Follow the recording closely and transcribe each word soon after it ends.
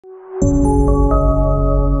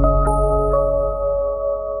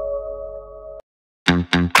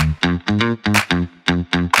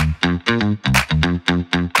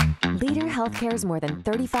Healthcare's more than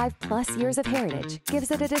 35 plus years of heritage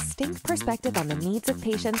gives it a distinct perspective on the needs of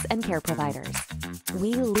patients and care providers.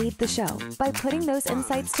 We lead the show by putting those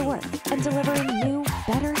insights to work and delivering new,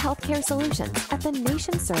 better healthcare solutions at the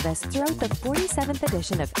nation's service throughout the 47th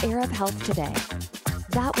edition of Arab Health Today.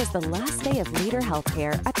 That was the last day of Leader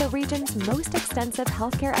Healthcare at the region's most extensive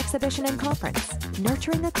healthcare exhibition and conference,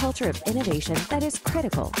 nurturing a culture of innovation that is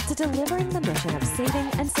critical to delivering the mission of saving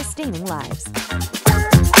and sustaining lives.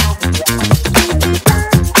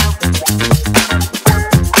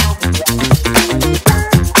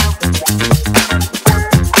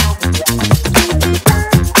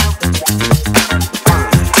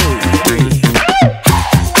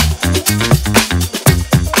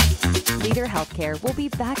 Leader Healthcare will be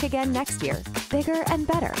back again next year, bigger and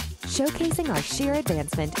better, showcasing our sheer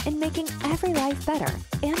advancement in making every life better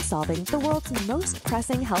and solving the world's most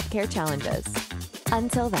pressing healthcare challenges.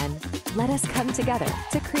 Until then, let us come together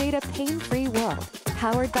to create a pain-free world,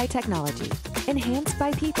 powered by technology, enhanced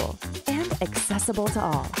by people, and accessible to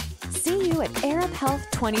all. See you at Arab Health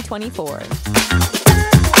 2024.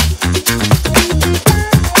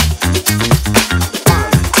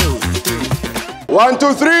 1,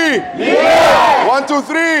 2, 3. Yeah. 1, 2,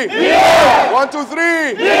 3. Yeah. 1, 2, 3.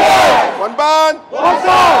 Yeah. One band. One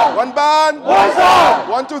song. One band. One song.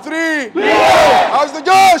 1, 2, 3. Yeah. How's the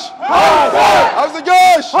Josh? How's the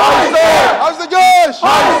Josh? How's the Josh?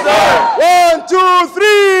 1, 2,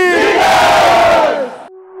 3.